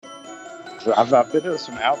So I've been to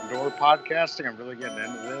some outdoor podcasting. I'm really getting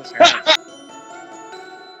into this.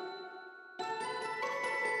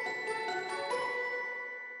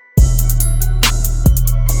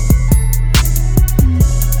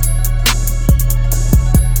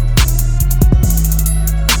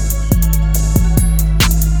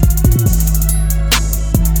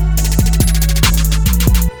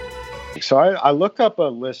 So I looked up a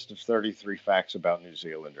list of 33 facts about New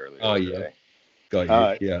Zealand earlier today.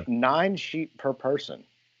 Got you. Yeah. 9 sheep per person.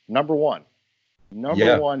 Number one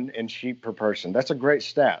in sheep per person. That's a great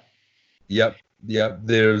stat. Yep.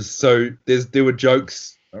 There were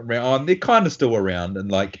jokes around. They're kind of still around,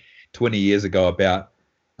 and like 20 years ago about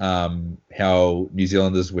how New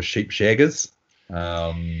Zealanders were sheep shaggers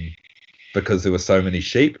because there were so many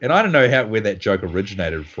sheep. And I don't know where that joke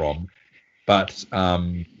originated from, but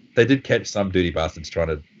they did catch some dirty bastards trying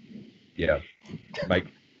to, make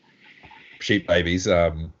sheep babies.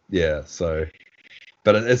 But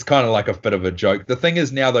it's kind of like a bit of a joke. The thing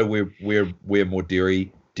is now though we're more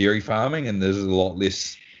dairy farming, and there's a lot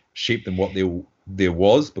less sheep than what there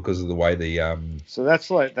was because of the way the So that's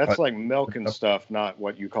like milk and stuff, not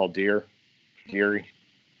what you call dairy.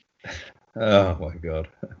 Oh my god.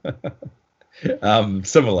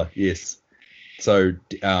 Similar, yes. So,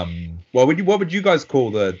 what would you guys call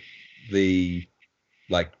the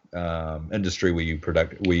industry where you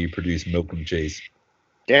produce milk and cheese?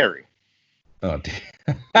 Dairy. Oh,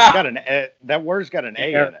 got an A, that word's got an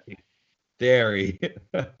A in it. Dairy.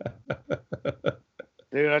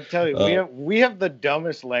 Dude, I tell you, we have the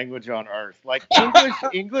dumbest language on earth. Like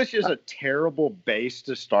English is a terrible base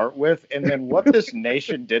to start with, and then what this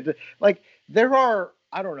nation did, there are,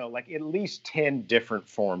 I don't know, like at least 10 different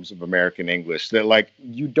forms of American English that like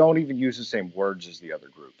you don't even use the same words as the other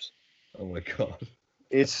groups. Oh my god.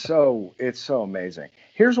 It's so amazing.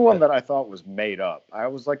 Here's one that I thought was made up. I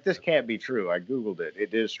was like, this can't be true. I Googled it.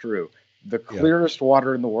 It is true. The clearest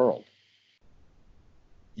water in the world.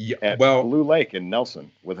 Yeah. At Blue Lake in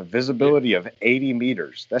Nelson with a visibility of 80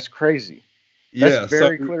 meters. That's crazy. That's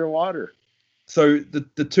very clear water. So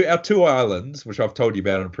our two islands, which I've told you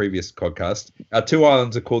about on a previous podcast, our two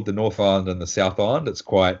islands are called the North Island and the South Island.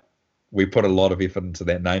 We put a lot of effort into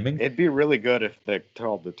that naming. It'd be really good if they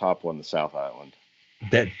called the top one the South Island.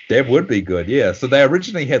 That would be good, yeah. So they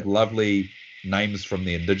originally had lovely names from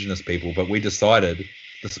the indigenous people, but the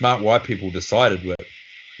smart white people decided that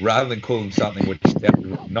rather than call them something which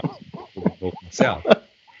sounded not North and South,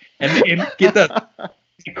 and get that.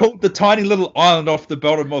 They called the tiny little island off the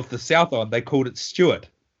bottom of the South Island, they called it Stewart.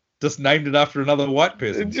 Just named it after another white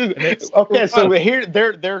person. Okay, so here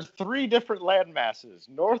there's 3 different land masses: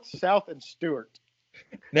 North, South, and Stewart.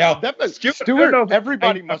 Now Stewart,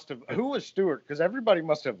 everybody must have. Who was Stewart? Because everybody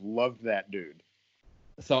must have loved that dude.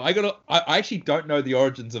 So I actually don't know the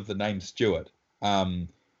origins of the name Stewart.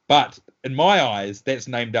 But in my eyes, that's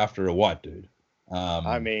named after a white dude.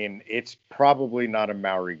 I mean, it's probably not a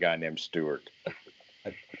Maori guy named Stewart.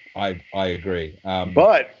 I agree.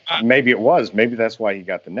 But maybe it was. Maybe that's why he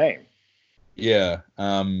got the name. Yeah.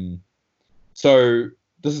 So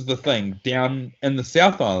this is the thing. Down in the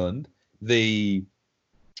South Island,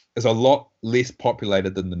 is a lot less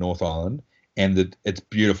populated than the North Island, and it's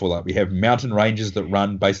beautiful. Like we have mountain ranges that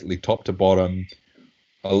run basically top to bottom.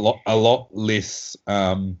 A lot less.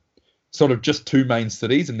 Sort of just 2 main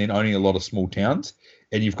cities, and then only a lot of small towns.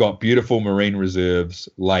 And you've got beautiful marine reserves,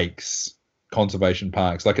 lakes, conservation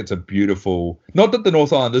parks. Like it's a beautiful, not that the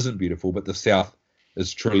North Island isn't beautiful, but the South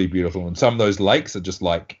is truly beautiful. And some of those lakes are just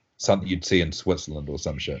like something you'd see in Switzerland or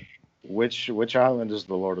some shit. Which island is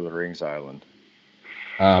the Lord of the Rings island?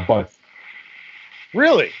 Both.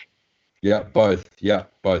 Really? Yeah, both. Yeah,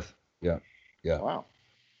 both. Yeah. Wow.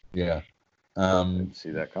 Yeah. Didn't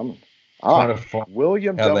see that coming.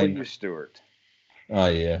 William W. Stewart. Oh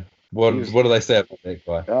yeah. What do they say about that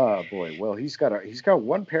guy? Oh boy. Well, he's got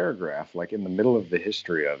one paragraph like in the middle of the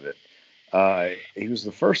history of it. He was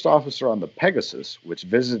the first officer on the Pegasus, which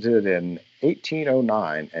visited in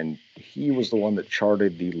 1809, and he was the one that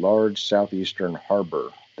charted the large southeastern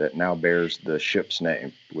harbor that now bears the ship's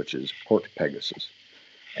name, which is Port Pegasus.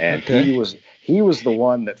 And he was the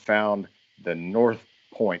one that found the north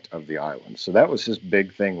point of the island. So that was his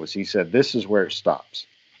big thing. Was he said this is where it stops.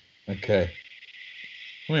 Okay.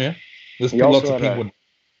 Well, yeah. There's he lots also of had people.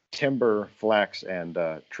 Timber, flax, and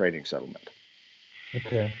trading settlement.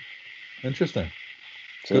 Okay. Interesting.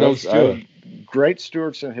 So good old Stewart. Great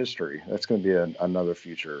Stewarts in history. That's going to be another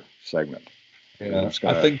future segment. Yeah.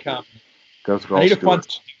 I think go through I all need to find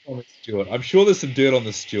Stewarts. on the Stewart. I'm sure there's some dirt on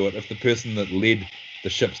the Stewart. If the person that led the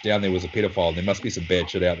ships down there was a pedophile, there must be some bad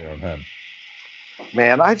shit out there on him.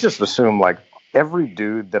 Man, I just assume like every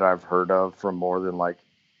dude that I've heard of from more than like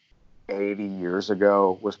 80 years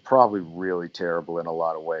ago was probably really terrible in a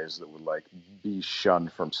lot of ways that would like be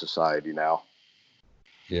shunned from society now.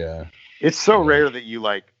 Yeah. It's so Yeah. rare that you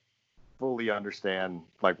like fully understand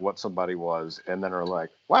like what somebody was and then are like,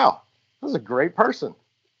 wow, this is a great person.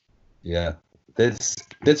 Yeah. That's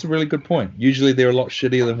a really good point. Usually they're a lot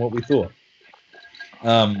shittier than what we thought.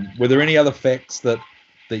 Were there any other facts that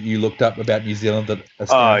you looked up about New Zealand that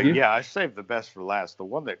astound you? Yeah, I saved the best for last. The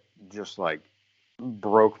one that just like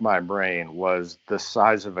broke my brain was the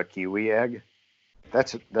size of a kiwi egg.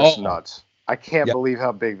 That's nuts. I can't Yep. believe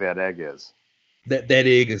how big that egg is. That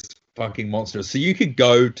egg is fucking monstrous. So you could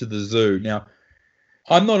go to the zoo. Now,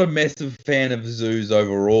 I'm not a massive fan of zoos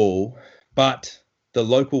overall, but the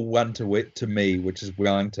local one to me, which is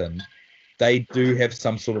Wellington, they do have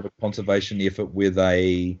some sort of a conservation effort where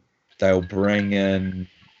they'll bring in,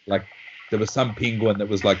 like, there was some penguin that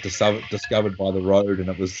was like discovered by the road and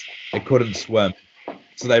it couldn't swim.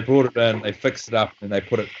 So they brought it in, they fixed it up, and they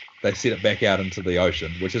set it back out into the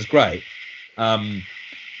ocean, which is great.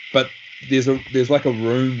 But there's like a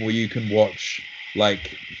room where you can watch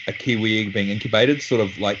like a kiwi egg being incubated, sort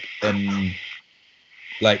of like in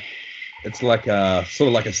like it's like a sort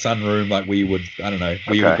of like a sunroom, like where you would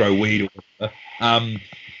you would grow weed or whatever.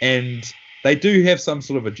 And they do have some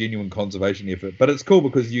sort of a genuine conservation effort, but it's cool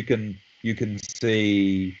because you can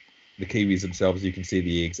see the kiwis themselves, you can see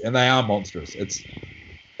the eggs, and they are monstrous. It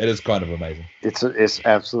is kind of amazing. It's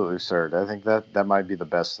absolutely absurd. I think that might be the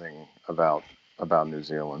best thing about New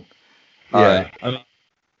Zealand. Yeah, I mean,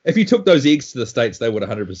 if you took those eggs to the States, they would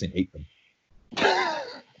 100% eat them. I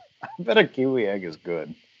bet a kiwi egg is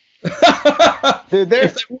good. Dude,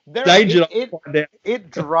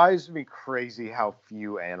 it drives me crazy how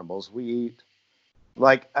few animals we eat.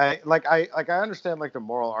 I understand like the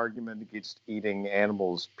moral argument against eating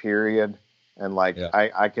animals, period. And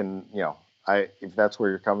I can, if that's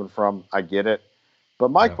where you're coming from, I get it. But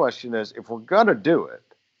my question is, if we're gonna do it,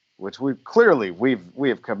 which we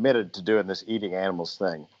have committed to doing this eating animals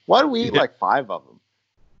thing, why do we eat like 5 of them?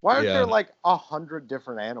 Why aren't there like 100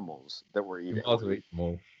 different animals that we're eating? I'll eat them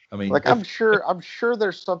all. I mean, like I'm sure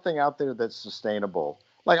there's something out there that's sustainable.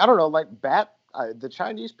 Like I don't know, like bat. The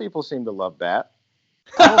Chinese people seem to love bat.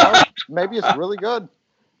 I don't know. Maybe it's really good.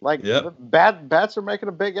 Like bats are making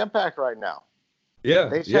a big impact right now. Yeah,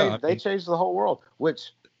 they changed the whole world.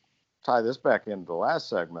 Which tie this back into the last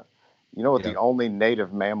segment. You know what the only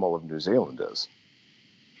native mammal of New Zealand is?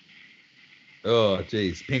 Oh,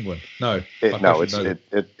 geez, penguin. No, it's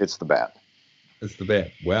the bat. It's the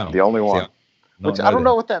bat. Wow, the only one. Which I don't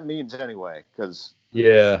know what that means anyway, because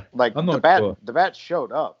the bat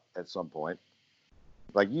showed up at some point.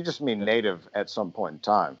 Like you just mean native at some point in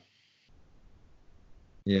time.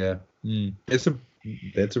 Yeah, that's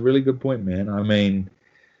a really good point, man. I mean,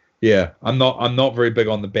 yeah, I'm not very big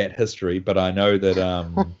on the bat history, but I know that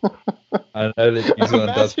New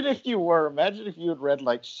Zealand does. Imagine if you had read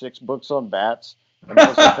like 6 books on bats, and that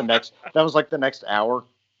was like the next hour.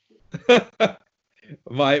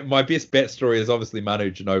 My best bat story is obviously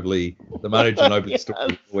Manu Ginobili. The Manu Ginobili story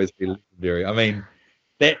will always be legendary. I mean,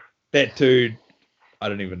 that dude, I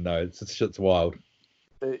don't even know. Shit's wild.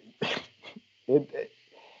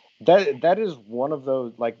 That is one of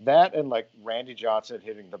those, like that and like Randy Johnson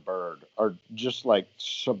hitting the bird are just like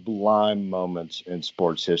sublime moments in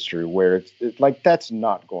sports history where it's like that's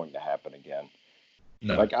not going to happen again.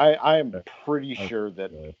 No. Like I am pretty sure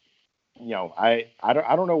that I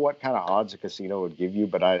don't know what kind of odds a casino would give you,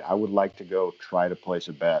 but I would like to go try to place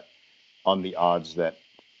a bet on the odds that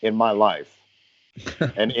in my life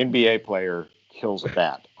an NBA player kills a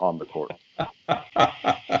bat on the court.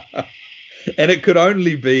 And it could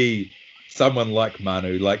only be someone like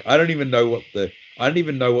Manu. Like I don't even know what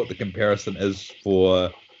the comparison is for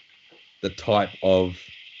the type of,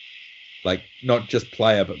 like, not just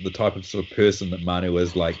player, but the type of sort of person that Manu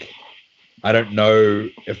is. Like, I don't know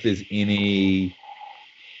if there's any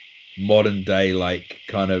modern day like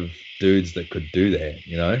kind of dudes that could do that,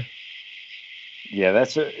 you know? Yeah,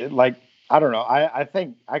 that's like I don't know. I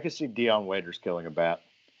think I could see Dion Waiters killing a bat.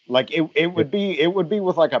 Like it would be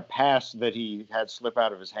with like a pass that he had slip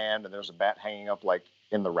out of his hand, and there's a bat hanging up like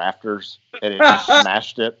in the rafters, and it just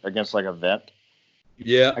smashed it against like a vent.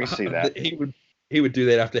 Yeah, I can see that. He would do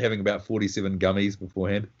that after having about 47 gummies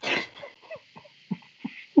beforehand.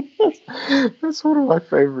 That's one of my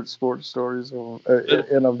favorite sports stories in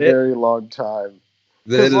a very long time.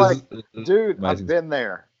 Dude, amazing. I've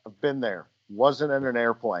been there. Wasn't in an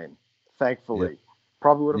airplane, thankfully. Yeah.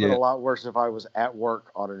 Probably would have been a lot worse if I was at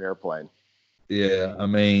work on an airplane. Yeah, I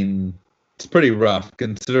mean, it's pretty rough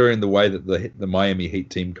considering the way that the Miami Heat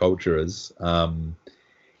team culture is.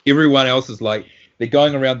 Everyone else is like, they're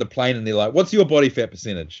going around the plane and they're like, what's your body fat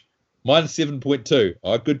percentage? Mine's 7.2.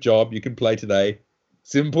 Oh, good job. You can play today.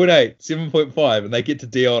 7.8, 7.5. And they get to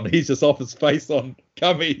Dion. He's just off his face on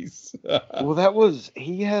gummies. Well,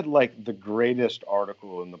 he had like the greatest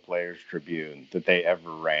article in the Players Tribune that they ever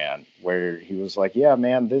ran, where he was like, yeah,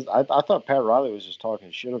 man, I thought Pat Riley was just talking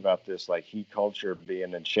shit about this, like heat culture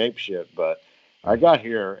being in shape shit. But I got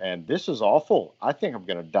here and this is awful. I think I'm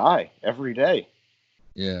going to die every day.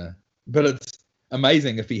 Yeah. But it's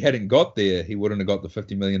amazing. If he hadn't got there, he wouldn't have got the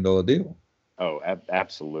 $50 million deal. Oh,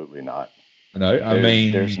 absolutely not.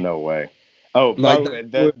 There's no way. Oh,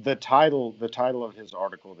 like the title of his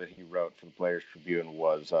article that he wrote for the Players Tribune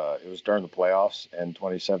was it was during the playoffs in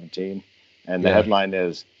 2017, and the headline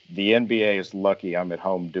is "The NBA is lucky I'm at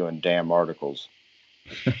home doing damn articles."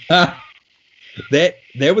 that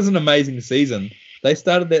was an amazing season. They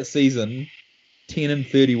started that season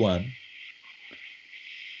 10-31,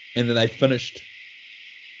 and then they finished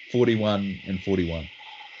 41-41.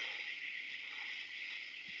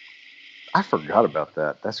 I forgot about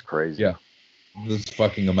that. That's crazy. Yeah. It was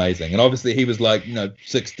fucking amazing. And obviously he was like,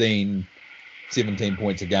 16, 17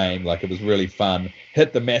 points a game. Like, it was really fun.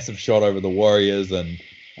 Hit the massive shot over the Warriors. And,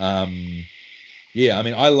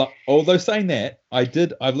 although saying that,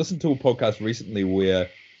 I've listened to a podcast recently where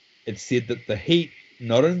it said that the Heat,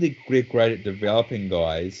 not only they're great at developing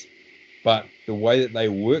guys, but the way that they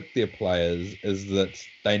work their players is that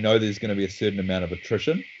they know there's going to be a certain amount of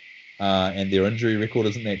attrition. And their injury record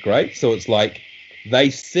isn't that great. So it's like they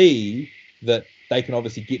see that they can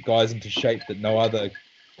obviously get guys into shape that no other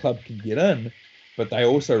club can get in, but they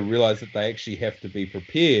also realize that they actually have to be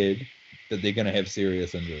prepared that they're going to have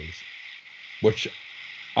serious injuries, which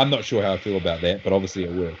I'm not sure how I feel about that, but obviously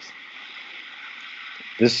it works.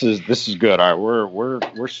 This is good. All right,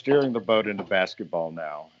 we're steering the boat into basketball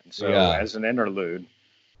now. And so as an interlude,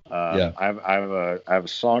 I have a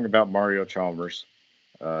song about Mario Chalmers.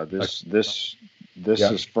 This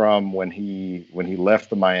is from when he left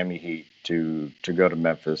the Miami Heat to go to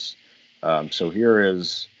Memphis. So here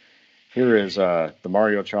is the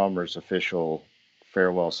Mario Chalmers official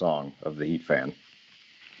farewell song of the Heat fan.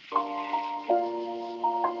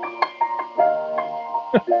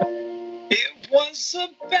 It was a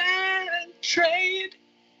bad trade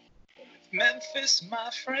with Memphis,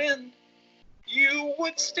 my friend. You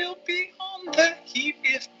would still be on the Heat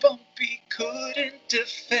if Bumpy couldn't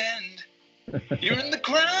defend. You're in the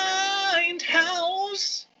grindhouse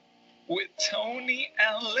with Tony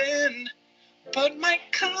Allen, but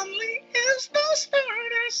Mike Conley is the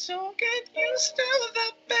starter, so get used to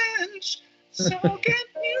the bench. So get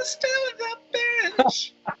used to the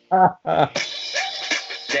bench.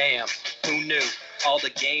 Damn, who knew? All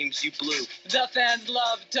the games you blew. The fans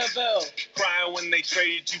love to boo. Crying when they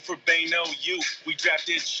traded you for Bano U. We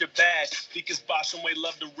drafted Shabazz because Boshaway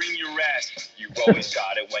loved to ring your ass. You always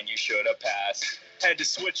got it when you should have passed. Had to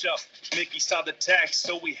switch up. Mickey saw the text,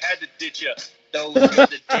 so we had to ditch ya. Those were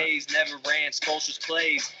the days, never ran Sculpture's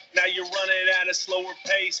plays. Now you're running at a slower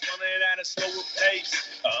pace.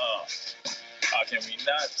 How can we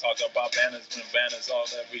not talk about banners when banners all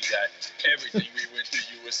that we got? Everything we went through,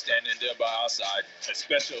 you were standing there by our side.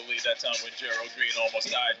 Especially that time when Gerald Green almost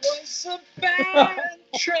died. It was a bad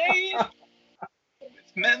trade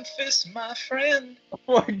with Memphis, my friend.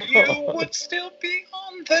 Oh my God. You would still be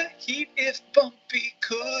on the Heat if Bumpy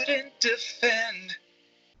couldn't defend.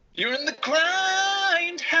 You're in the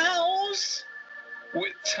grindhouse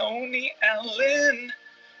with Tony Allen,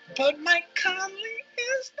 but Mike Conley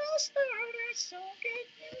is the starter, so get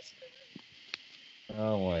used to it.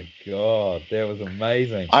 Oh my God, that was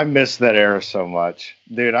amazing. I miss that era so much,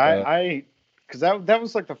 dude. Because that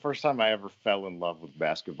was like the first time I ever fell in love with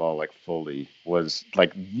basketball, like fully, was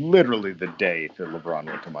like literally the day that LeBron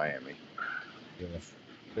went to Miami. Yes.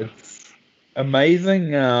 It's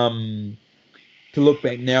amazing to look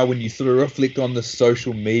back now when you sort of reflect on the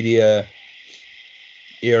social media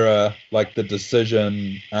era, like the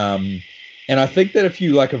decision. And I think that if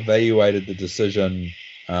you like evaluated the decision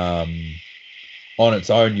on its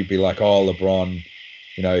own, you'd be like, oh, LeBron,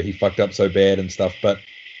 he fucked up so bad and stuff. But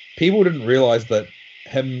people didn't realize that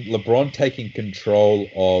LeBron taking control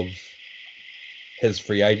of his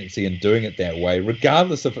free agency and doing it that way,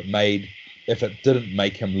 regardless if it didn't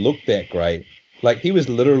make him look that great, like he was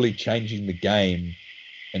literally changing the game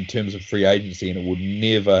in terms of free agency, and it would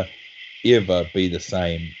never, ever be the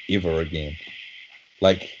same ever again.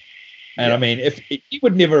 Like, and I mean, if he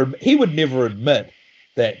would never admit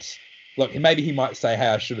that. Look, maybe he might say, "Hey,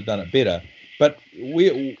 I should have done it better." But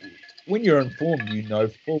we when you're informed, you know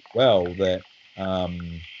full well that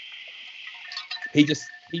he just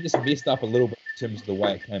messed up a little bit in terms of the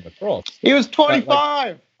way it came across. He was But,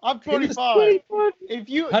 25. I'm he was 25. 25. If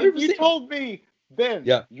you 100%. told me, Ben,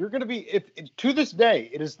 Yeah. you're going to be, if to this day,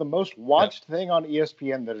 it is the most watched thing on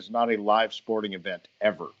ESPN that is not a live sporting event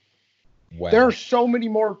ever. Wow. There are so many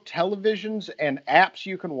more televisions and apps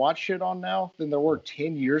you can watch shit on now than there were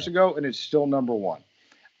 10 years ago, and it's still number one.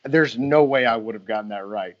 There's no way I would have gotten that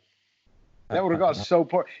right. That would have gone so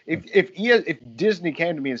poor. If Disney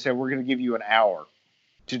came to me and said, we're going to give you an hour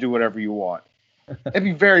to do whatever you want, it'd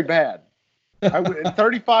be very bad. I would.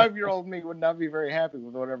 35-year-old me would not be very happy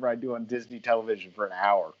with whatever I do on Disney television for an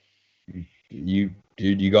hour. You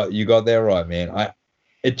got that right, man.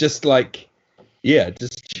 It just it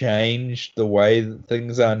just changed the way that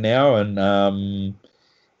things are now, and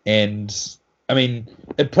I mean,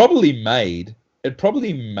 it probably made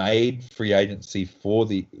free agency for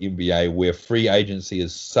the NBA, where free agency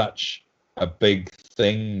is such a big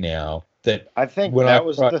thing now that I think that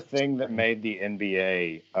was the thing that made the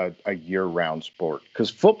NBA a year-round sport,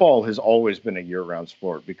 because football has always been a year-round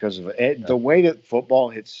sport because of the way that football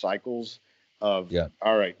hits cycles of,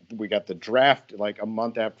 all right, we got the draft like a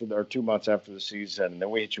month after or 2 months after the season, and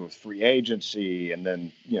then we hit you with free agency, and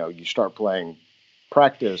then you start playing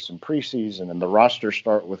practice and preseason, and the rosters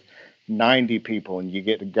start with 90 people, and you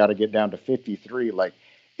got to get down to 53. Like,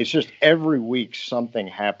 it's just every week something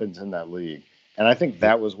happens in that league. And I think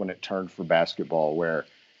that was when it turned for basketball, where,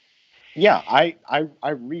 I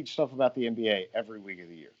read stuff about the NBA every week of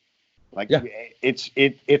the year. Like, it's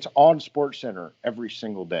on SportsCenter every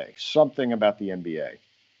single day. Something about the NBA.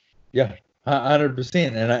 Yeah,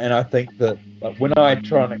 100%. And I think that when I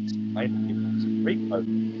try and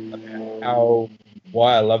explain about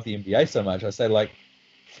why I love the NBA so much, I say, like,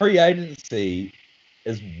 free agency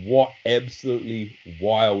is what absolutely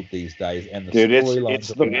wild these days, and the storylines. It's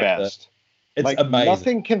the best. It's like, amazing.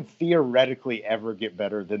 Nothing can theoretically ever get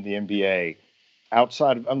better than the NBA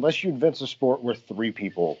outside of, unless you invent a sport where 3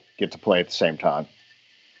 people get to play at the same time.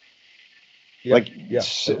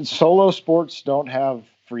 Solo sports don't have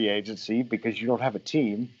free agency because you don't have a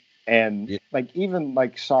team. And even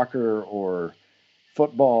like soccer or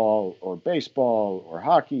football or baseball or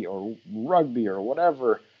hockey or rugby or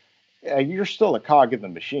whatever, you're still a cog in the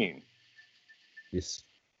machine. Yes.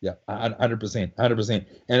 Yeah, 100%.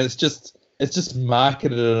 And it's just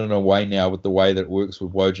marketed in a way now with the way that it works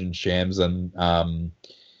with Woj and Shams, and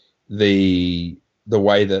the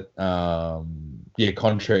way that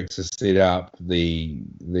contracts are set up,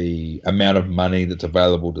 the amount of money that's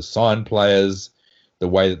available to sign players, the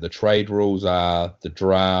way that the trade rules are, the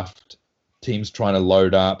draft, teams trying to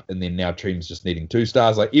load up, and then now teams just needing 2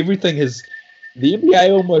 stars. Like, everything is, the NBA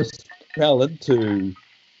almost fell into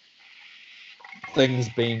things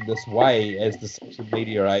being this way as the social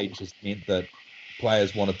media age has meant that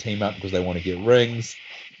players want to team up because they want to get rings.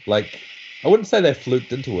 Like, I wouldn't say they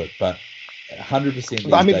fluked into it, but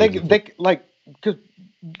 100%. I mean, because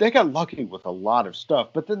they got lucky with a lot of stuff,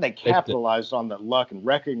 but then they capitalized on that luck and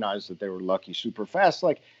recognized that they were lucky super fast.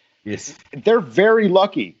 Like, yes, they're very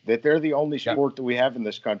lucky that they're the only sport that we have in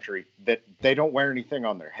this country that they don't wear anything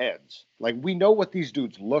on their heads. Like, we know what these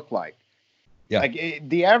dudes look like. Yeah. Like,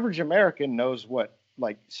 the average American knows what,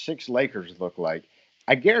 like, 6 Lakers look like.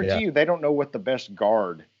 I guarantee you they don't know what the best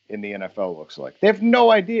guard in the NFL looks like. They have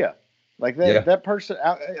no idea. Like, that person,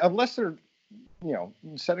 unless they're,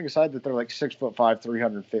 setting aside that they're like 6'5",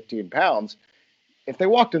 315 pounds, if they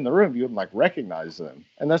walked in the room, you wouldn't, like, recognize them.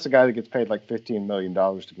 And that's a guy that gets paid like $15 million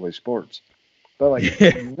to play sports. But, like,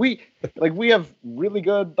 we have really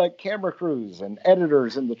good, like, camera crews and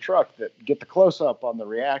editors in the truck that get the close up on the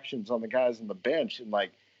reactions on the guys on the bench. And,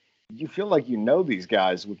 like, you feel like you know these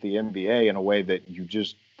guys with the NBA in a way that you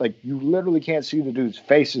just, like, you literally can't see the dudes'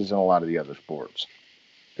 faces in a lot of the other sports.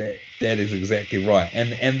 That is exactly right.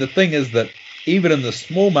 And the thing is that even in the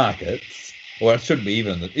small markets, or it shouldn't be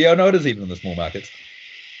even in the, it is even in the small markets,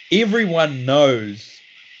 everyone knows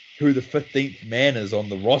who the 15th man is on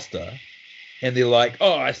the roster. And they're like,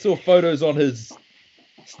 oh, I saw photos on his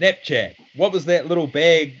Snapchat. What was that little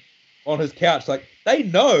bag on his couch? Like, they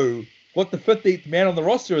know what the 15th man on the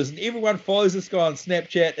roster is, and everyone follows this guy on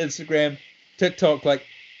Snapchat, Instagram, TikTok. Like,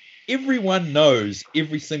 everyone knows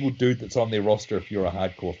every single dude that's on their roster if you're a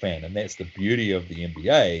hardcore fan. And that's the beauty of the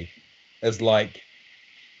NBA, is, like,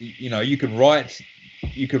 you could write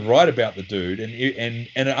about the dude, and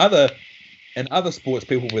other sports,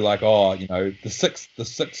 people will be like, oh, the sixth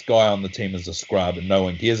guy on the team is a scrub and no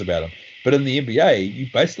one cares about him. But in the NBA, you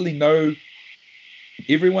basically know,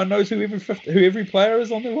 everyone knows who every player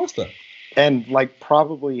is on their roster. And, like,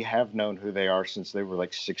 probably have known who they are since they were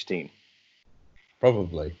like 16.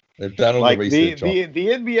 Probably. They've done all Like the the research on. the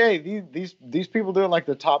NBA, these people doing like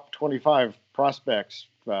the top 25 prospects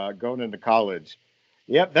going into college.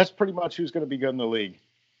 Yep, that's pretty much who's going to be good in the league.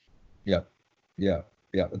 Yeah.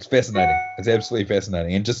 It's fascinating. It's absolutely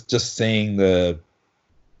fascinating, and just seeing the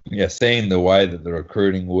way that the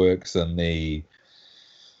recruiting works and everything,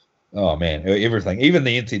 even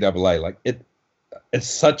the NCAA, like it's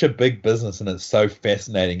such a big business, and it's so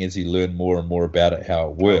fascinating as you learn more and more about it, how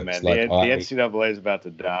it works. Oh, man, like the NCAA is about to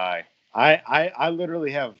die. I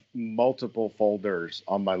literally have multiple folders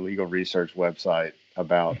on my legal research website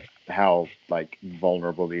about how like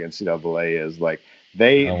vulnerable the NCAA is. Like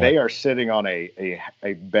they are sitting on a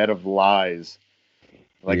bed of lies.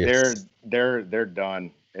 Like yes. they're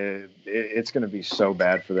done. It's going to be so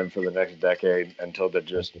bad for them for the next decade until they're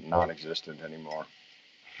just non-existent anymore.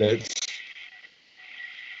 That's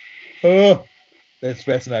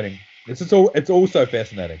fascinating. It's also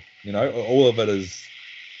fascinating. You know, all of it is.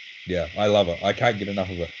 Yeah, I love it. I can't get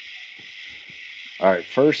enough of it. All right,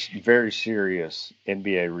 first very serious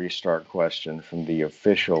NBA restart question from the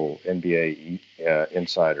official NBA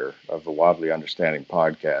insider of the Wildly Understanding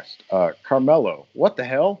podcast. Carmelo, what the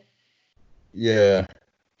hell? Yeah.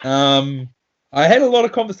 I had a lot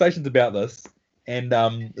of conversations about this, and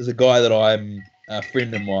there's a guy that I'm a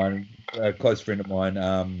friend of mine, a close friend of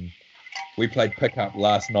mine. We played pickup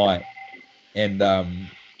last night, and I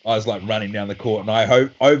was like running down the court, and I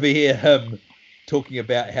overhear him talking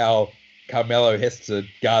about how Carmelo has to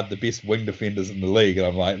guard the best wing defenders in the league, and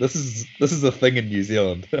I'm like, this is a thing in New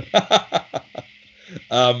Zealand.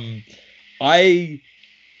 I'm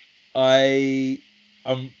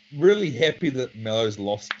really happy that Melo's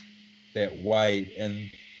lost that weight, and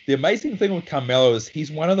the amazing thing with Carmelo is he's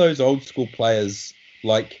one of those old school players,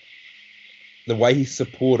 like the way he's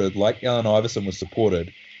supported, like Allen Iverson was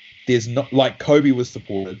supported. There's not, like Kobe was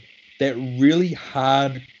supported, that really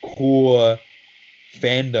hardcore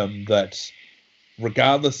fandom that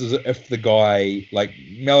regardless as if the guy, like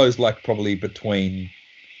Melo's like probably between,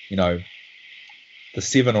 you know, the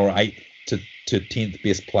 7th or 8th to 10th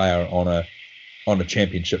best player on a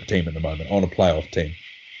championship team at the moment, on a playoff team.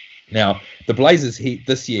 Now the Blazers,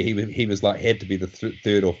 this year he was like had to be the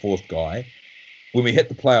third or fourth guy. When we hit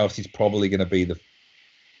the playoffs, he's probably going to be the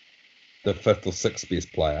 5th or 6th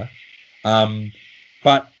best player.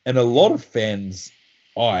 But in a lot of fans'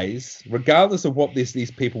 eyes, regardless of what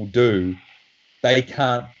these people do, they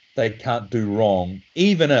can't do wrong,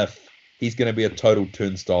 even if he's going to be a total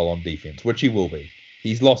turnstile on defense, which he will be.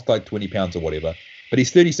 He's lost like 20 pounds or whatever, but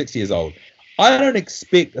he's 36 years old. I don't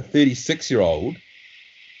expect a 36-year-old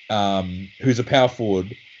who's a power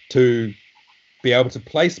forward to be able to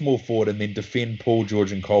play small forward and then defend Paul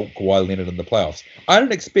George and Kawhi Leonard in the playoffs. I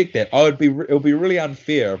don't expect that. It would be really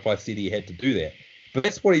unfair if I said he had to do that. But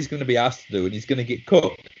that's what he's going to be asked to do, and he's going to get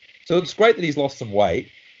cooked. So it's great that he's lost some weight,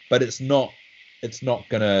 but it's not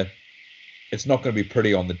going to be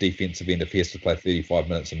pretty on the defensive end if he has to play 35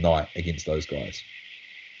 minutes a night against those guys.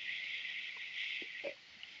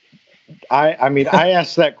 I mean, I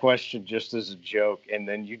asked that question just as a joke, and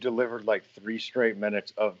then you delivered like 3 straight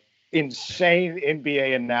minutes of insane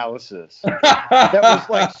NBA analysis. That was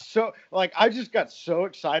like so, like I just got so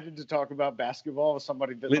excited to talk about basketball with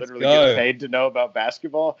somebody that literally gets paid to know about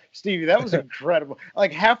basketball. Stevie, that was incredible.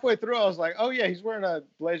 Like halfway through, I was like, oh yeah, he's wearing a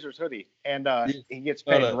Blazers hoodie, and he gets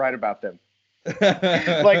paid to write about them.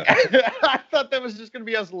 Like I thought that was just going to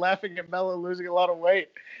be us laughing at Melo losing a lot of weight,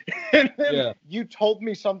 and then you told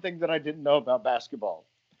me something that I didn't know about basketball.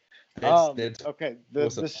 That's okay.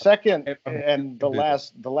 awesome. The second and the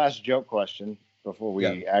last joke question before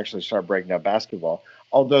we actually start breaking down basketball.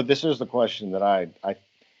 Although this is the question that I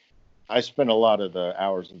spend a lot of the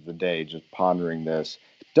hours of the day just pondering this.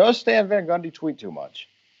 Does Stan Van Gundy tweet too much?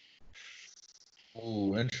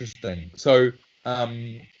 Oh, interesting. So,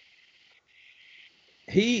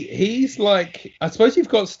 he's like, I suppose you've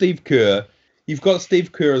got Steve Kerr. You've got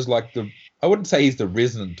Steve Kerr as like I wouldn't say he's the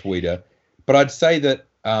resident tweeter, but I'd say that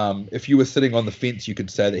if you were sitting on the fence, you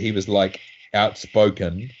could say that he was like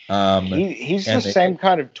outspoken. He's the same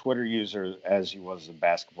kind of Twitter user as he was a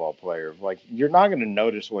basketball player. Like you're not going to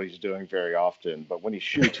notice what he's doing very often, but when he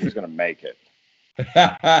shoots, he's going to make it.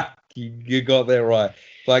 You got that right.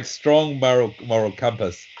 Like strong moral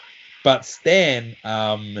compass. But Stan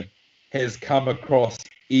has come across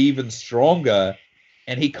even stronger,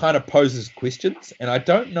 and he kind of poses questions, and I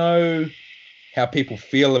don't know how people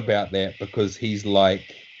feel about that because he's not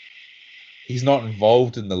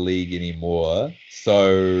involved in the league anymore.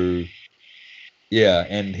 So yeah,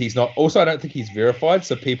 and he's not, also I don't think he's verified.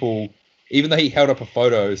 So people even though he held up a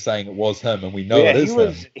photo saying it was him, and we know it is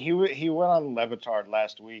him. He went on Levitard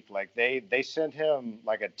last week. Like they sent him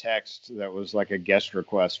like a text that was like a guest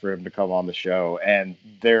request for him to come on the show, and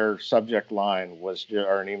their subject line was,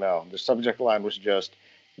 or an email. The subject line was just,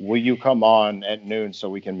 "Will you come on at noon so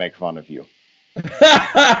we can make fun of you?"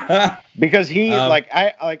 Because he I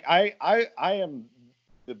am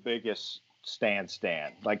the biggest Stan.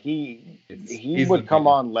 Like he would come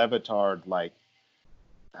on Levitard like.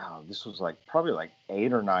 Oh, this was like probably like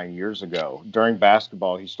 8 or 9 years ago during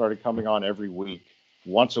basketball. He started coming on every week,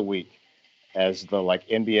 once a week, as the like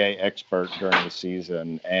NBA expert during the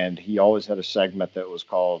season. And he always had a segment that was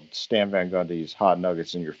called Stan Van Gundy's Hot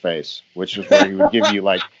Nuggets in Your Face, which is where he would give you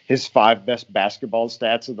like his 5 best basketball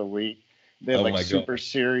stats of the week. They had like super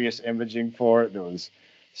serious imaging for it. There was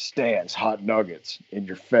Stan's Hot Nuggets in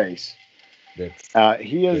Your Face.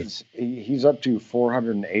 He's up to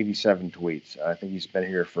 487 tweets. I think he's been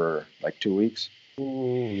here for like 2 weeks.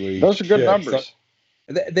 Holy Those are good numbers.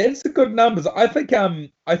 So, that's the good numbers. I think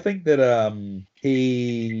that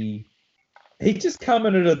he just come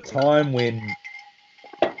in at a time when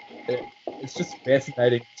it's just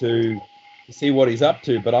fascinating to see what he's up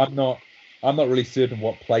to. But I'm not really certain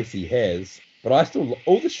what place he has. But I still,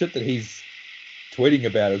 all the shit that he's tweeting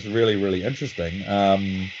about is really, really interesting.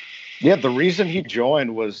 Yeah, the reason he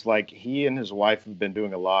joined was like he and his wife have been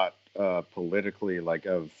doing a lot politically, like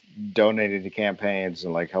of donating to campaigns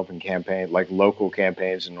and like helping campaign, like local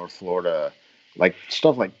campaigns in North Florida, like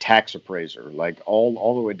stuff like tax appraiser, like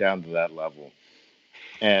all the way down to that level.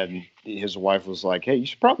 And his wife was like, "Hey, you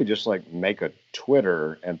should probably just like make a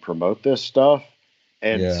Twitter and promote this stuff."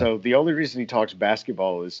 And so the only reason he talks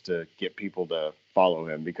basketball is to get people to follow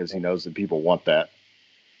him because he knows that people want that.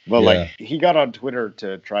 But like he got on Twitter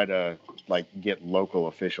to try to like get local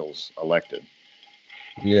officials elected.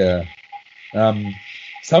 Yeah.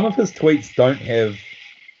 Some of his tweets don't have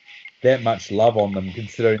that much love on them,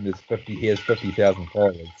 considering he has 50,000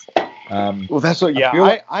 followers. Well, that's what.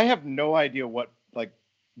 Yeah, I have no idea what like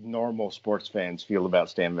normal sports fans feel about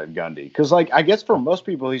Stan Van Gundy, because like I guess for most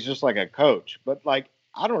people he's just like a coach, but like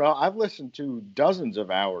I don't know. I've listened to dozens of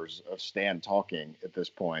hours of Stan talking at this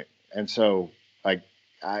point, and so like.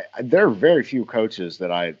 There are very few coaches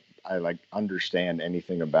that I like understand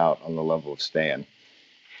anything about on the level of Stan.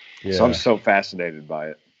 Yeah. So I'm so fascinated by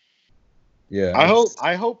it. Yeah.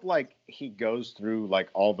 I hope like he goes through like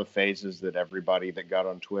all the phases that everybody that got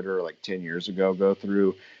on Twitter like 10 years ago go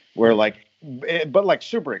through, where like, but like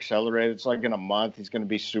super accelerated. It's like in a month he's going to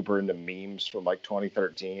be super into memes from like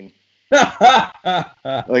 2013.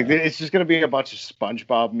 Like it's just going to be a bunch of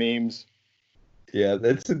SpongeBob memes. Yeah,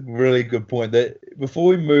 that's a really good point. That before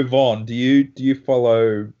we move on, do you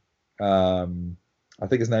follow? I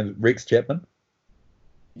think his name is Rex Chapman.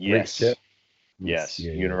 Yes. Yes.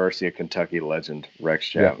 Yeah, University of Kentucky legend Rex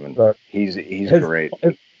Chapman. Yeah, so he's great.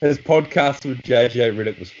 His podcast with JJ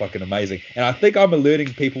Redick was fucking amazing, and I think I'm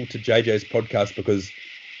alerting people to JJ's podcast because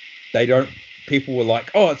people were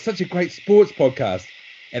like, "Oh, it's such a great sports podcast,"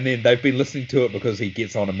 and then they've been listening to it because he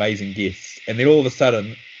gets on amazing guests, and then all of a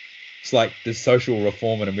sudden. It's like there's social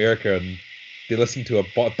reform in America, and they're listening to a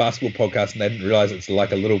basketball podcast, and they didn't realize it's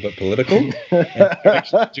like a little bit political.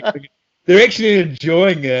 They're actually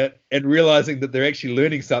enjoying it and realizing that they're actually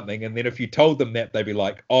learning something. And then if you told them that, they'd be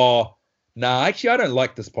like, "Oh, nah, actually, I don't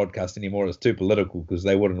like this podcast anymore. It's too political," because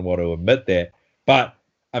they wouldn't want to admit that. But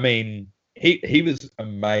I mean, he was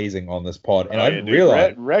amazing on this pod, and I didn't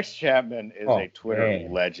realize Rex Chapman is a Twitter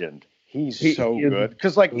legend. He's so good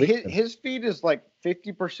because like his feed is like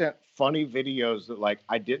 50% funny videos that like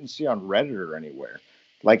I didn't see on Reddit or anywhere.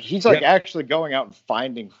 Like he's like actually going out and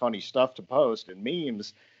finding funny stuff to post and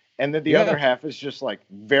memes, and then the other half is just like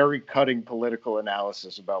very cutting political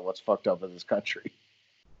analysis about what's fucked up in this country.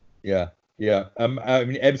 Yeah. I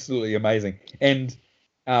mean, absolutely amazing. And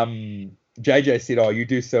JJ said, "Oh, you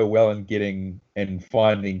do so well in getting and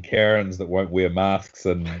finding Karens that won't wear masks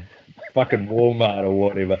and." Fucking Walmart or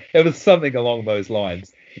whatever. It was something along those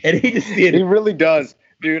lines. And he just said he really does.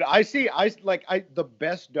 Dude, the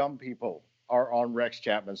best dumb people are on Rex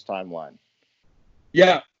Chapman's timeline.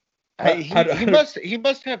 Yeah. He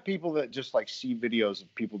must have people that just like see videos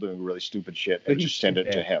of people doing really stupid shit and just send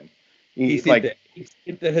it to him. He said that his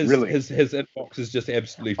inbox is just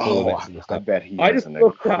absolutely full of that sort of stuff. I bet he has an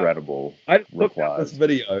incredible I just looked up this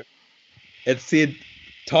video. It said,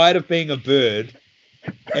 "Tired of being a bird."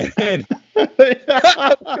 And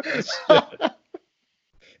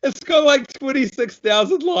it's got like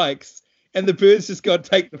 26,000 likes, and the bird's just got to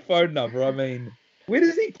take the phone number. I mean, where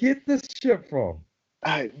does he get this shit from?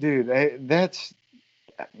 Dude, that's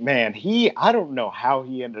Man, I don't know how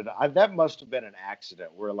he ended up. That must have been an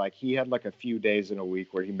accident where, like, he had like a few days in a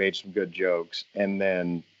week where he made some good jokes, and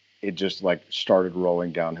then it just like started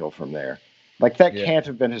rolling downhill from there. Like, that Yeah. can't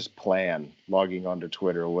have been his plan. Logging onto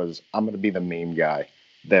Twitter was, I'm going to be the meme guy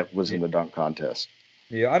that was in the dunk contest.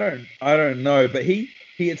 Yeah, I don't know, but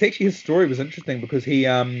it's actually, his story was interesting because he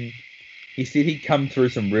said he'd come through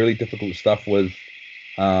some really difficult stuff with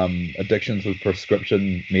addictions with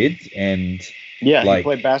prescription meds, and Yeah, like, he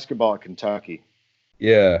played basketball at Kentucky.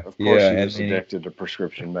 yeah, Of course, yeah, he was and addicted to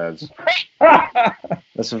prescription meds.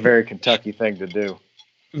 That's a very Kentucky thing to do.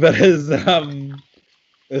 but his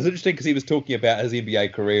it was interesting because he was talking about his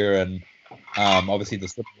NBA career and obviously the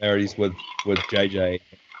similarities with JJ.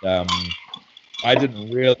 I didn't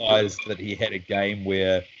realize that he had a game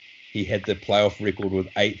where he had the playoff record with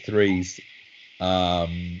 8 threes,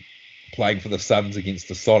 playing for the Suns against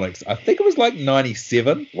the Sonics. I think it was like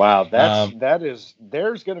 97. Wow,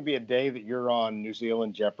 there's going to be a day that you're on New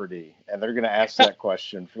Zealand Jeopardy, and they're going to ask that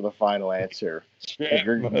question for the final answer. I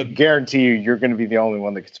guarantee you're going to be the only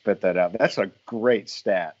one that can spit that out. That's a great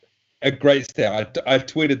stat. A great stat. I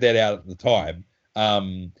tweeted that out at the time,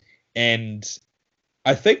 and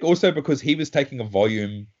I think also because he was taking a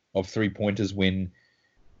volume of 3-pointers when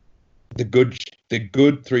the good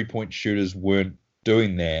 3-point shooters weren't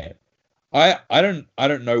doing that. I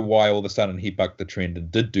don't know why all of a sudden he bucked the trend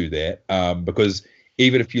and did do that. Because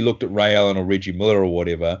even if you looked at Ray Allen or Reggie Miller or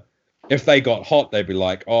whatever, if they got hot, they'd be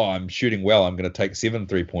like, "Oh, I'm shooting well. I'm going to take 7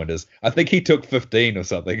 3-pointers." I think he took 15 or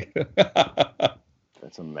something.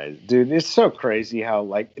 That's amazing, dude. It's so crazy how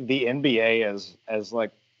like the NBA as like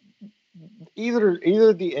either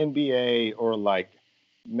the NBA or like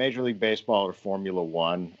Major League Baseball or Formula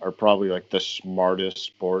One are probably like the smartest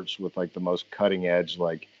sports with like the most cutting edge,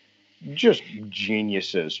 like just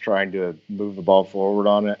geniuses trying to move the ball forward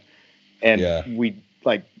on it. And we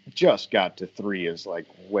like just got to 3 is like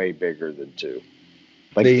way bigger than 2.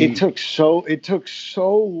 Like it took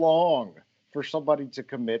so long for somebody to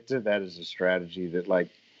commit to that as a strategy that like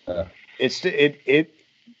that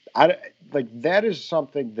is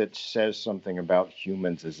something that says something about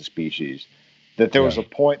humans as a species, that there was a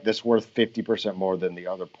point that's worth 50% more than the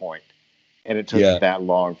other point, and it took that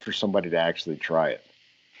long for somebody to actually try it.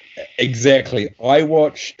 Exactly. I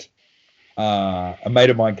watched a mate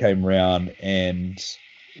of mine came around, and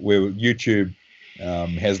where YouTube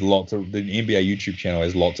has lots of, the NBA YouTube channel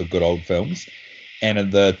has lots of good old films, and in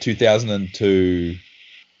the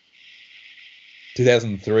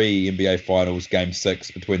 2003 NBA Finals Game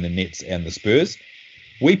 6 between the Nets and the Spurs,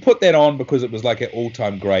 we put that on because it was like an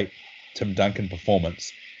all-time great Tim Duncan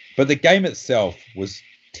performance, but the game itself was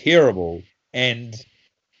terrible, and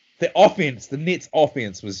the Nets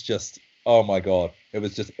offense was just, oh my God, it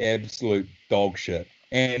was just absolute dog shit.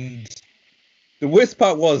 And the worst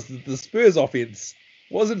part was that the Spurs offense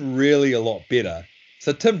wasn't really a lot better.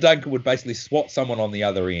 So Tim Duncan would basically swat someone on the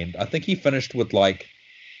other end. I think he finished with like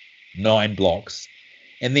 9 blocks.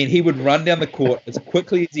 And then he would run down the court as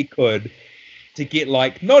quickly as he could to get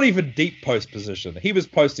like not even deep post position. He was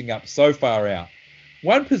posting up so far out.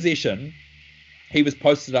 One possession, he was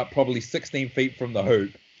posted up probably 16 feet from the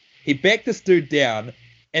hoop. He backed this dude down,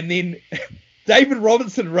 and then David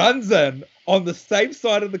Robinson runs in on the same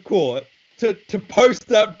side of the court to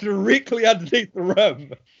post up directly underneath the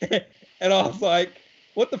rim. And I was like,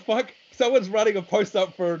 what the fuck? Someone's running a post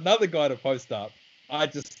up for another guy to post up.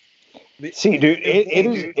 See, dude,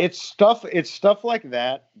 it's stuff like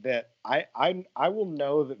that I will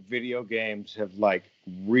know that video games have like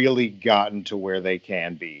really gotten to where they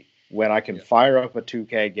can be when I can fire up a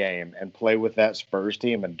 2K game and play with that Spurs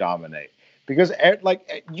team and dominate. Because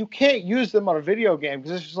like you can't use them on a video game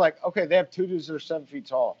because it's just like, okay, they have 2 dudes that are 7 feet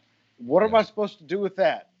tall. What am I supposed to do with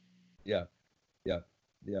that? Yeah.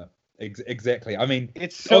 Exactly. I mean,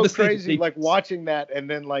 it's so crazy, like watching that, and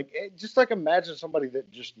then like just like imagine somebody that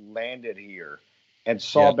just landed here and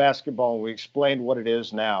saw basketball, and we explained what it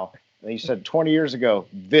is now, and he said 20 years ago,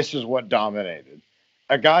 this is what dominated.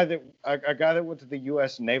 A guy that went to the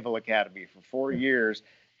U.S. Naval Academy for 4 years,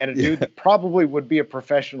 and a dude that probably would be a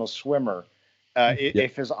professional swimmer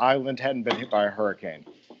if his island hadn't been hit by a hurricane.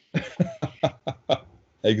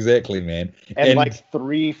 Exactly, man. And like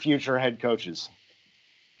 3 future head coaches.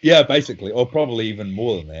 Yeah, basically, or probably even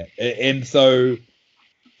more than that. And so,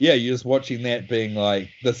 yeah, you're just watching that being like,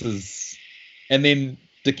 this is... And then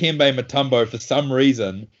Dikembe Mutombo, for some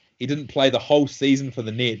reason, he didn't play the whole season for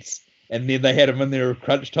the Nets, and then they had him in there at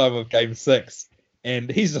crunch time of Game 6, and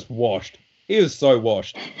he's just washed. He was so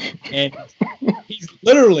washed. And he's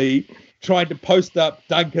literally trying to post up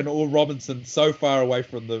Duncan or Robinson so far away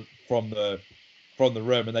from the from the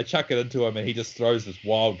rim, and they chuck it into him, and he just throws this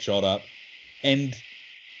wild shot up. And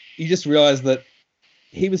you just realize that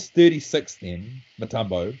he was 36 then,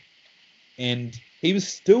 Mutombo, and he was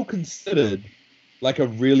still considered like a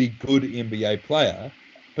really good NBA player.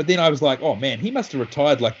 But then I was like, oh man, he must have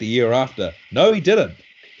retired like the year after. No, he didn't.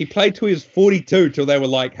 He played till he was 42, till they were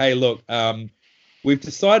like, hey, look, we've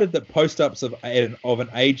decided that post-ups of an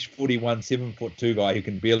age 41, 7'2" guy who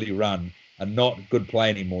can barely run are not good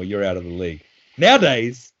play anymore. You're out of the league.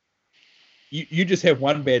 Nowadays, you just have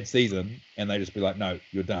one bad season and they just be like, no,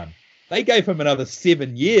 you're done. They gave him another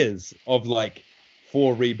 7 years of like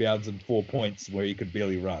 4 rebounds and 4 points where he could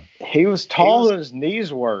barely run. He was tall and his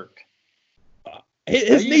knees worked.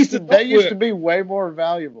 His knees did not They used work. to be way more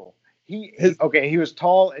valuable. He was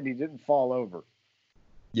tall and he didn't fall over.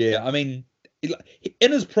 Yeah, I mean,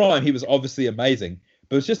 in his prime, he was obviously amazing,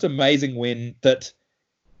 but it's just amazing when that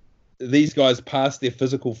these guys past their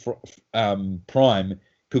physical prime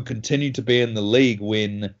could continue to be in the league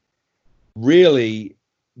when really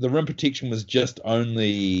the rim protection was just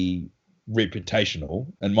only reputational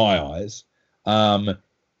in my eyes, and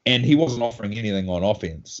he wasn't offering anything on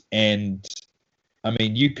offense. And I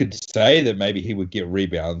mean, you could say that maybe he would get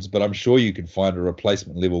rebounds, but I'm sure you could find a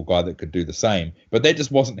replacement level guy that could do the same. But that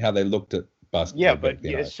just wasn't how they looked at basketball. Yeah, but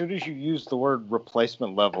as soon as you use the word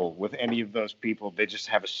replacement level with any of those people, they just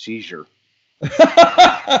have a seizure.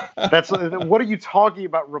 That's what are you talking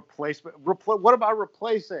about? Replacement? What about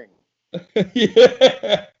replacing?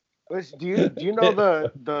 Yeah. Do you know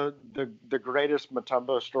the greatest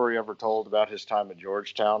Mutombo story ever told about his time at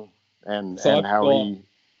Georgetown and how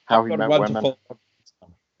he met women?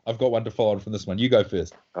 I've got one to follow on from this one. You go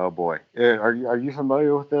first. Oh boy, are you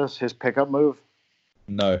familiar with this? His pickup move?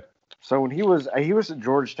 No. So when he was at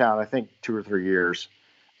Georgetown, I think 2 or 3 years,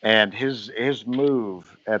 and his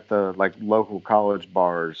move at the like local college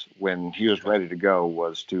bars when he was ready to go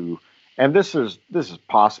was to, and this is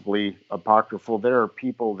possibly apocryphal. There are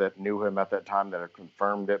people that knew him at that time that have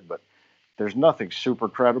confirmed it, but there's nothing super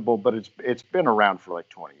credible. But it's been around for like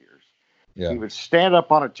 20 years. Yeah. He would stand up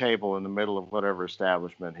on a table in the middle of whatever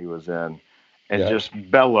establishment he was in and just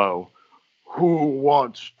bellow, "Who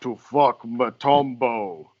wants to fuck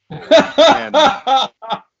Mutombo?" And,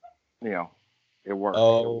 it worked.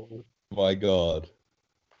 Oh my God.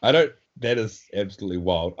 That is absolutely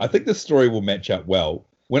wild. I think this story will match up well.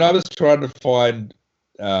 When I was trying to find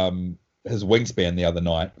his wingspan the other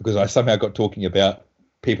night, because I somehow got talking about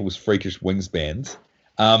people's freakish wingspans,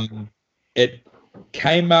 it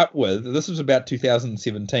came up with, this was about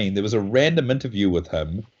 2017, there was a random interview with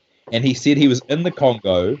him, and he said he was in the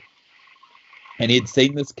Congo, and he had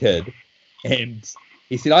seen this kid, and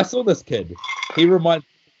he said, I saw this kid. He reminds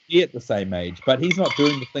me at the same age, but he's not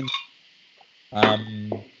doing the things.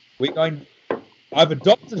 I've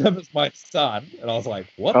adopted him as my son, and I was like,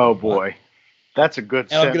 what? Oh boy, that's a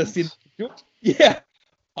good and sentence.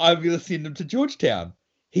 I'm gonna send him to Georgetown.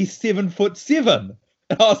 He's 7'7",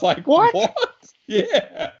 and I was like, what?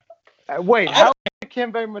 Yeah. Wait, how is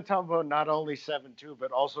Dikembe Mutombo not only 7'2",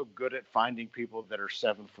 but also good at finding people that are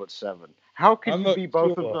 7'7"? How can you be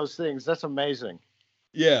both of those things? That's amazing.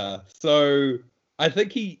 Yeah. So I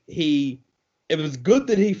think it was good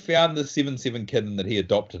that he found the 7'7" kid and that he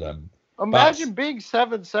adopted him. Imagine being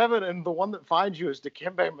 7'7" and the one that finds you is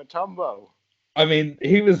Dikembe Mutombo. I mean,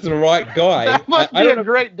 he was the right guy. That must be a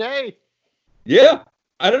great day. Yeah.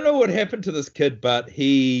 I don't know what happened to this kid, but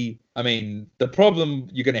the problem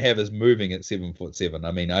you're going to have is moving at 7'7".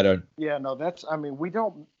 I mean, I don't. Yeah, no,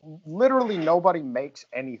 literally nobody makes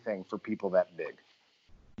anything for people that big.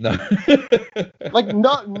 No.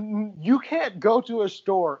 No, you can't go to a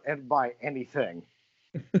store and buy anything.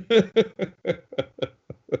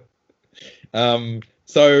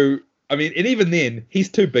 So, I mean, and even then, he's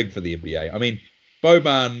too big for the NBA. I mean,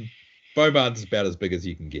 Boban's about as big as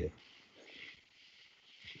you can get.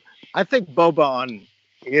 I think Boban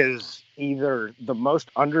is either the most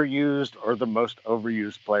underused or the most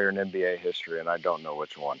overused player in NBA history, and I don't know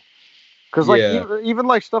which one. Because even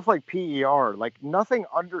like stuff like PER, like nothing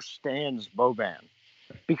understands Boban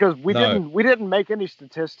because we didn't make any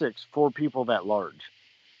statistics for people that large.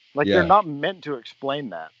 Like they're not meant to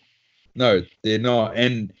explain that. No, they're not.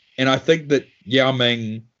 And I think that Yao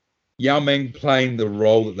Ming playing the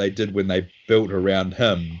role that they did when they built around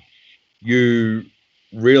him, you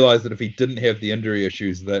realize that if he didn't have the injury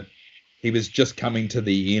issues, that he was just coming to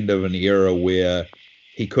the end of an era where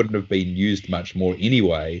he couldn't have been used much more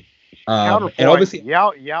anyway. And obviously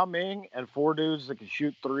Yao Ming and 4 dudes that can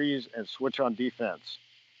shoot threes and switch on defense.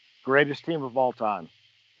 Greatest team of all time.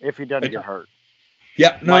 If he doesn't get hurt.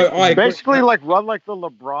 Yeah, no, Like, I agree. basically like run like the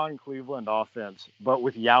LeBron Cleveland offense, but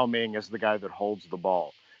with Yao Ming as the guy that holds the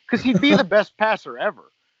ball, because he'd be the best passer ever.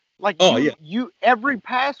 Like Oh, yeah. you every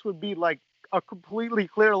pass would be like a completely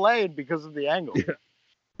clear lane because of the angle. Yeah.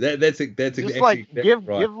 That's Just actually like exactly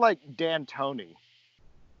right. give like D'Antoni,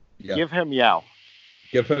 Yeah. give him Yao.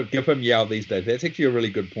 Give him Yao these days. That's actually a really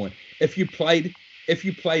good point. If you played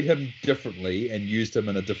him differently and used him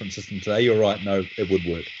in a different system today, you're right. No, it would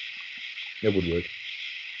work. It would work.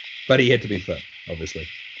 But he had to be fit, obviously.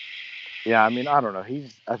 Yeah, I mean, I don't know.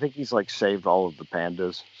 I think he's like saved all of the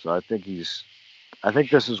pandas, so I think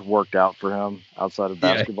this has worked out for him outside of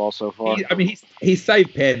basketball so far. He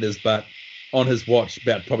saved pandas, but on his watch,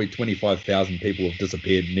 about probably 25,000 people have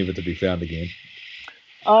disappeared, never to be found again.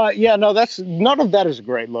 Yeah, no, none of that is a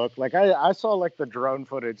great look. Like I saw like the drone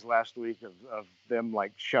footage last week of them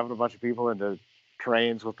like shoving a bunch of people into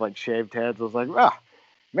trains with like shaved heads. I was like,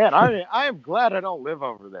 man, I am glad I don't live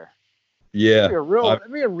over there. Yeah,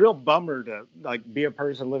 it'd be a real bummer to like be a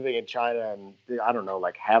person living in China and I don't know,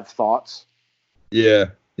 like have thoughts. Yeah,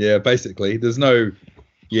 basically, there's not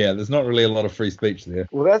really a lot of free speech there.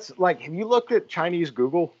 Well, that's like, have you looked at Chinese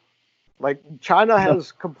Google? Like China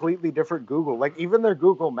has completely different Google, like even their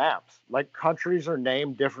Google Maps, like countries are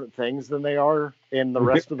named different things than they are in the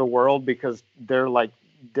rest of the world because they're like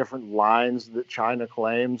different lines that China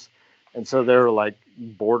claims. And so there are like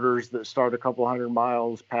borders that start a couple hundred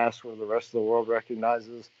miles past where the rest of the world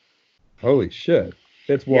recognizes. Holy shit.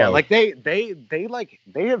 That's wild. Yeah, like they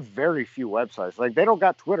have very few websites. Like they don't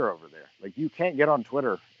got Twitter over there. Like you can't get on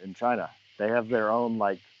Twitter in China. They have their own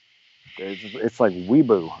like it's like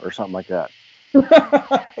Weibo or something like that.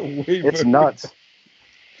 It's nuts.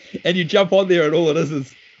 And you jump on there and all it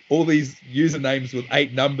is all these usernames with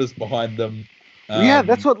 8 numbers behind them. Yeah,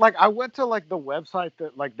 that's what, like, I went to like the website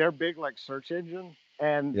that like their big like search engine,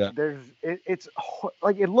 and it's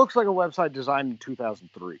like it looks like a website designed in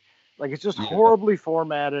 2003. Like it's just horribly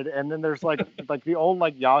formatted, and then there's like like the old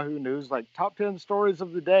like Yahoo News like top 10 stories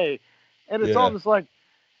of the day, and it's all just like,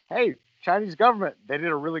 hey, Chinese government, they did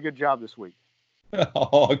a really good job this week.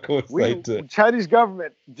 Oh, of course they did. Chinese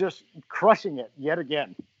government just crushing it yet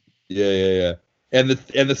again. Yeah. And the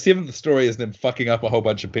 7th story is them fucking up a whole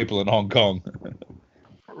bunch of people in Hong Kong.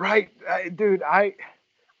 Right, dude. I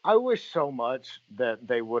wish so much that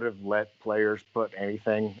they would have let players put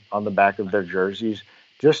anything on the back of their jerseys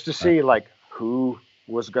just to see like who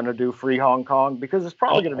was going to do free Hong Kong, because it's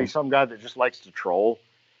probably going to be some guy that just likes to troll.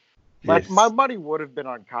 Like my money would have been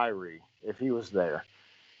on Kyrie if he was there.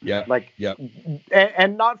 Yeah. Like,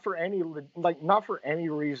 and not for any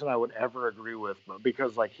reason I would ever agree with, but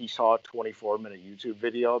because like he saw a 24-minute YouTube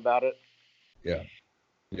video about it. Yeah.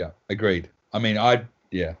 Agreed. I mean, I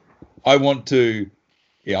want to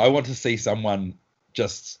see someone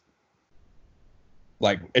just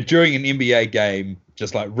like during an NBA game,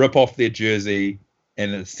 just like rip off their jersey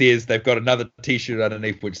and it says they've got another T-shirt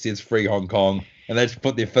underneath which says free Hong Kong, and they just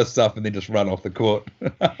put their fists up and then just run off the court.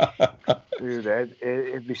 Dude,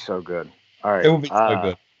 it'd be so good. All right. It would be so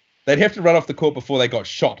good. They'd have to run off the court before they got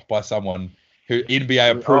shot by someone who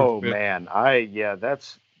NBA approved. Oh, man.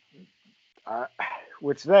 That's...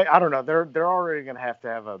 which I don't know. They're already going to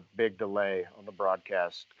have a big delay on the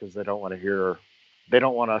broadcast because they don't want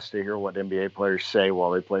us to hear what NBA players say while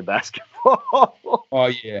they play basketball.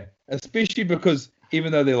 Oh, yeah. Especially because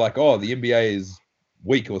even though they're like, oh, the NBA is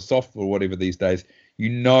weak or soft or whatever these days, you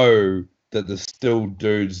know that there's still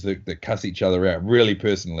dudes that cuss each other out really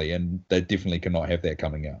personally, and they definitely cannot have that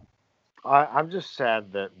coming out. I'm just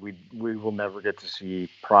sad that we will never get to see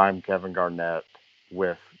prime Kevin Garnett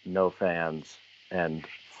with no fans and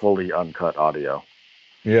fully uncut audio.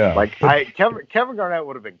 Yeah. Like Kevin Garnett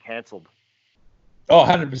would have been canceled. Oh,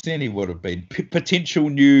 100% he would have been. Potential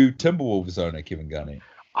new Timberwolves owner, Kevin Garnett.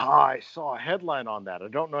 I saw a headline on that. I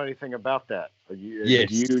don't know anything about that.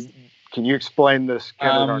 Yes. Can you explain this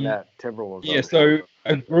Kevin Garnett Timberwolves? Yeah, so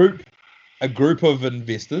a group of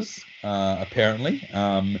investors, apparently,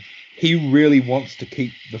 he really wants to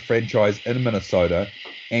keep the franchise in Minnesota,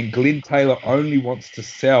 and Glenn Taylor only wants to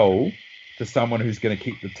sell to someone who's going to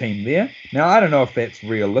keep the team there. Now, I don't know if that's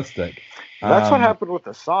realistic. That's what happened with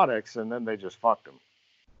the Sonics, and then they just fucked them.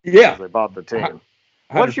 Yeah. They bought the team.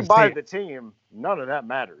 100%. Once you buy the team, none of that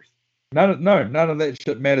matters. None of that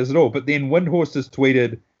shit matters at all. But then Windhorst has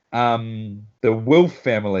tweeted the Wilf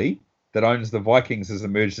family that owns the Vikings has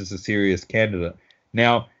emerged as a serious candidate.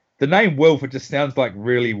 Now, the name Wilf, it just sounds like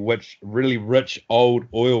really rich old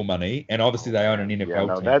oil money, and obviously they own an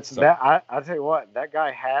NFL team. I tell you what, that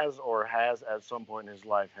guy has at some point in his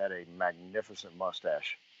life had a magnificent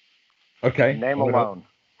mustache. Okay. Name alone.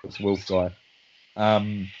 This Wilf guy.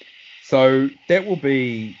 So that will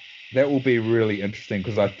be really interesting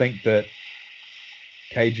because I think that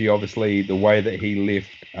KG, obviously the way that he left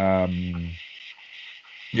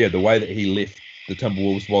the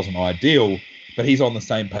Timberwolves wasn't ideal, but he's on the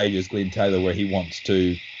same page as Glenn Taylor where he wants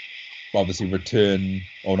to obviously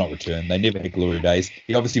not return. They never had glory days.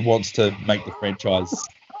 He obviously wants to make the franchise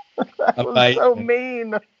That was amazing. so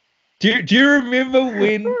mean. Do you remember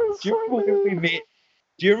when? That was Do you so remember when we mean. met?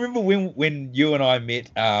 Do you remember when you and I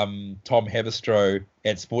met Tom Haverstro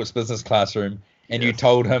at Sports Business Classroom, and you Yes.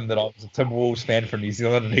 told him that I was a Timberwolves fan from New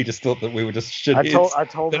Zealand, and he just thought that we were just shitheads? I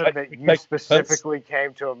told him that you Take- specifically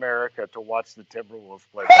came to America to watch the Timberwolves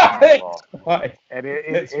play basketball, Right. and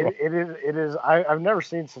That's right. it is. I've never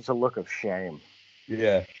seen such a look of shame.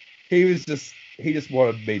 Yeah, he just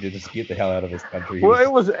wanted me to just get the hell out of his country. He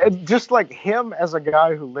Well, was- it was just like him as a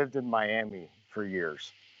guy who lived in Miami for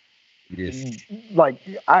years. yes, Like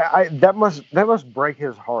I that must break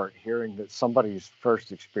his heart hearing that somebody's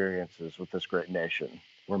first experiences with this great nation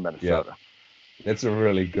were Minnesota. that's a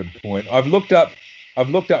really good point. I've looked up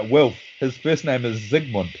Wilf. His first name is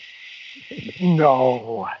Zygmunt.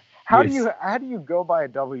 No. How Yes. do you go by a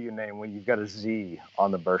W name when you've got a Z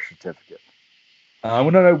on the birth certificate?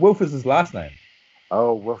 Well, no, Wilf is his last name,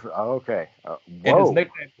 Oh, well, okay. and his Whoa.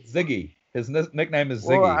 nickname is Ziggy. His nickname is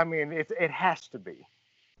Ziggy. Well, I mean, it has to be.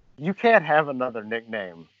 You can't have another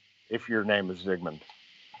nickname if your name is Zygmunt.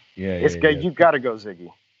 yeah, It's yeah, good. yeah. You've got to go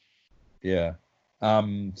Ziggy. Yeah.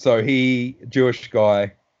 So he, Jewish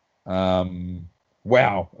guy,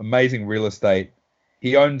 wow, amazing real estate.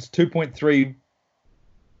 He owns 2.3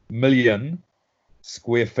 million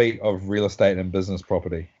square feet of real estate and business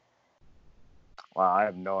property. Wow, I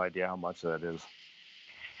have no idea how much that is.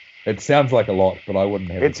 It sounds like a lot, but I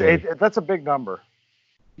wouldn't have. That's a big number.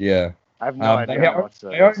 Yeah. I have no They idea how much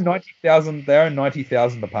that they own is. 90,000. They own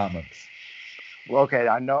 90,000 apartments. Well, okay,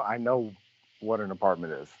 I know what an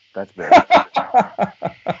apartment is. That's big.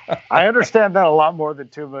 I understand that a lot more than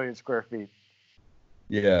 2 million square feet.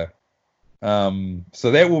 Yeah.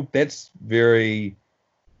 So that's very,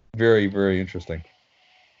 very, very interesting.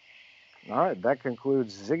 All right, that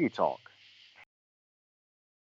concludes Ziggy Talk.